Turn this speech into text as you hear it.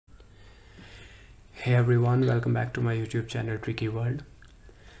Hey everyone, welcome back to my YouTube channel Tricky World.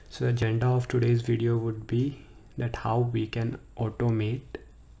 So the agenda of today's video would be that how we can automate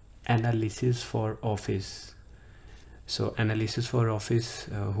analysis for Office. So analysis for Office,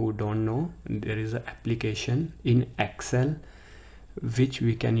 who don't know, there is an application in Excel which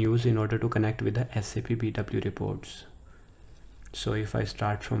we can use in order to connect with the SAP BW reports. So if I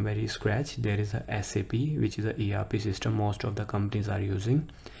start from very scratch, there is a SAP, which is a ERP system most of the companies are using.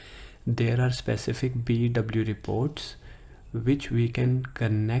 There are specific BW reports which we can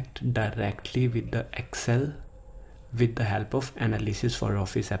connect directly with the Excel with the help of analysis for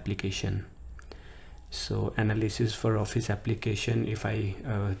Office application. So analysis for Office application, if I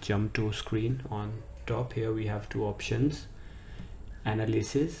jump to screen on top, here we have two options: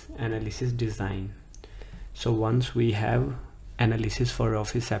 analysis design. So once we have analysis for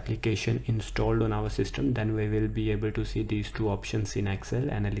Office application installed on our system, then we will be able to see these two options in Excel: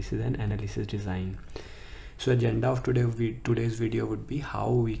 analysis and analysis design. So agenda of today's video would be how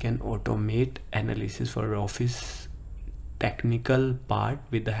we can automate analysis for Office technical part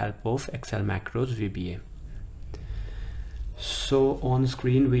with the help of Excel macros VBA. So on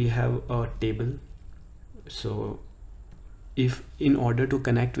screen we have a table. So if in order to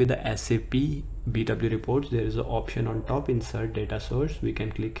connect with the SAP BW reports, there is an option on top, insert data source. We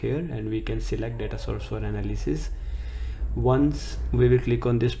can click here and we can select data source for analysis. Once we will click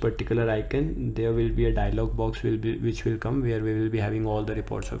on this particular icon, there will be a dialog box which will come, where we will be having all the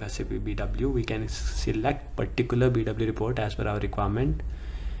reports of SAP BW. We can select particular BW report as per our requirement.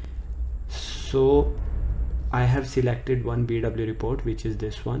 So I have selected one BW report, which is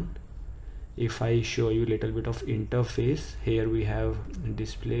this one. If I show you a little bit of interface, here we have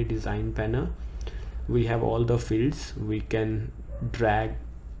display design panel. We have all the fields we can drag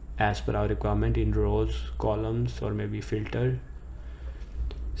as per our requirement in rows, columns, or maybe filter.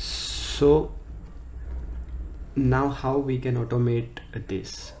 So now how we can automate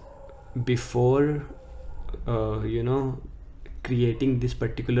this? Before creating this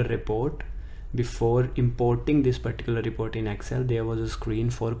particular report, before importing this particular report in Excel, there was a screen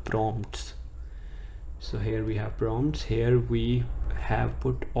for prompts. So here we have prompts. Here we have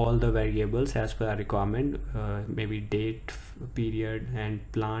put all the variables as per our requirement, maybe date, period, and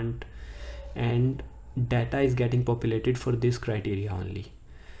plant, and data is getting populated for this criteria only.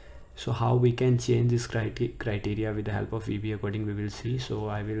 So how we can change this criteria with the help of VBA coding, we will see. So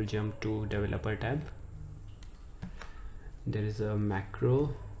I will jump to developer tab. There is a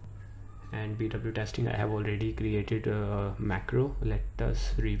macro and BW testing. I have already created a macro. Let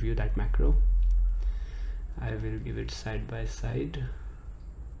us review that macro. I will give it side by side.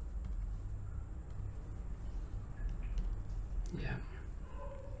 Yeah.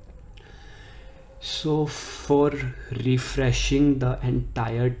 So for refreshing the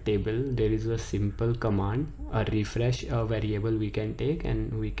entire table, there is a simple command, a refresh, a variable we can take,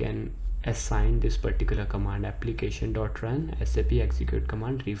 and we can assign this particular command: application.run SAP execute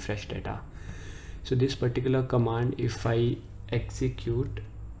command refresh data. So this particular command, if I execute,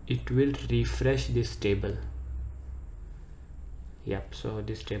 it will refresh this table. Yep, so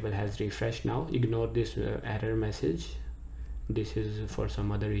this table has refreshed now. Ignore this error message. This is for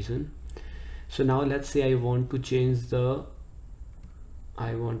some other reason. So now let's say I want to change the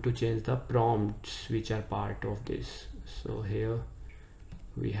prompts which are part of this. So here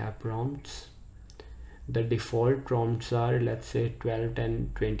we have prompts. The default prompts are, let's say, 12,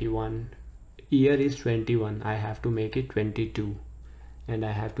 10, 21. Year is 21. I have to make it 22, and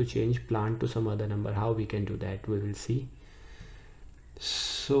I have to change plant to some other number. How we can do that, we will see.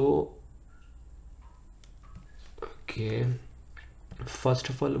 So okay, first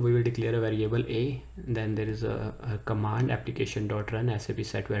of all we will declare a variable a, then there is a command application.run SAP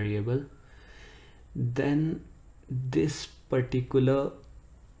set variable. Then this particular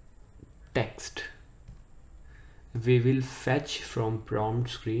text we will fetch from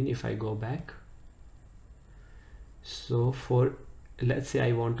prompt screen. If I go back, so for, let's say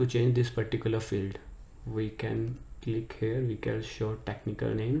I want to change this particular field, we can click here, we can show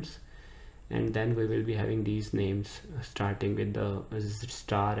technical names, and then we will be having these names starting with the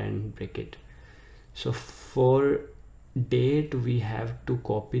star and bracket. So for date, we have to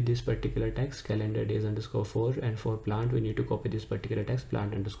copy this particular text, calendar days _4, and for plant we need to copy this particular text,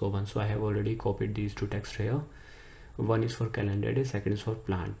 plant _1. So I have already copied these two texts here. One is for calendar day, second is for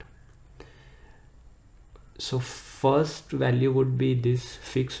plant. So first value would be this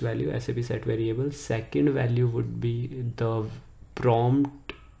fixed value SAP set variable. Second value would be the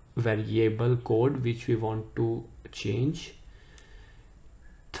prompt variable code which we want to change.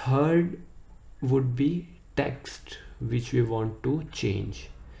 Third would be text which we want to change.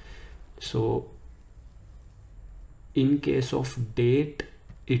 So In case of date,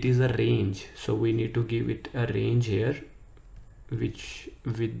 it is a range, so we need to give it a range here, which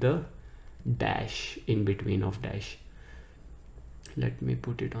with the dash in between of dash. Let me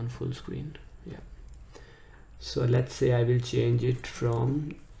put it on full screen. Yeah, so let's say I will change it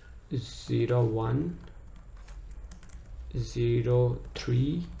from 01,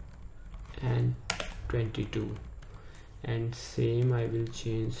 03 and 22, and same I will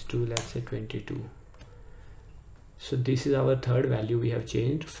change to, let's say, 22. So this is our third value we have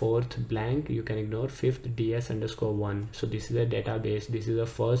changed. Fourth blank you can ignore. Fifth ds_1. So this is a database. This is the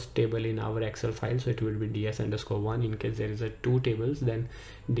first table in our Excel file, so it will be ds_1. In case there is a two tables, then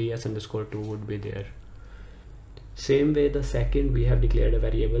ds_2 would be there. Same way, the second we have declared a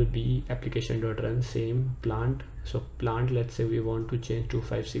variable b application.run, same plant. So plant, let's say we want to change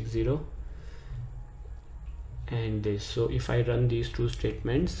 2560 and this. So if I run these two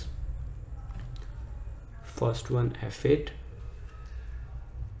statements, first one F8,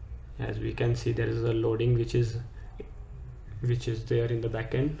 as we can see there is a loading which is there in the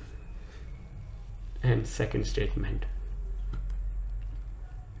backend, and second statement.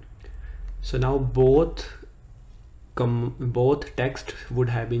 So now both text would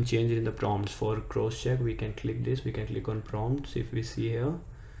have been changed in the prompts. For cross check, we can click this, we can click on prompts. If we see here,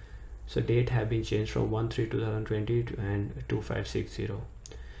 so date have been changed from 1/3/2020 and 2560.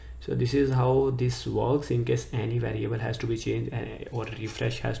 So this is how this works. In case any variable has to be changed or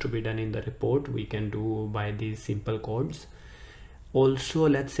refresh has to be done in the report, we can do by these simple codes. Also,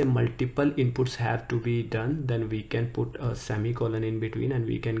 let's say multiple inputs have to be done, then we can put a semicolon in between and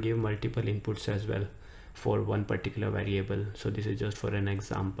we can give multiple inputs as well for one particular variable. So this is just for an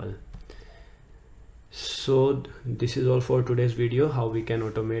example. So this is all for today's video, how we can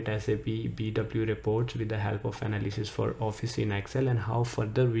automate SAP BW reports with the help of analysis for Office in Excel, and how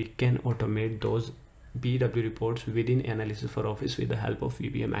further we can automate those BW reports within analysis for Office with the help of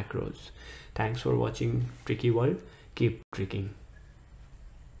VBA macros. Thanks for watching Tricky World. Keep tricking.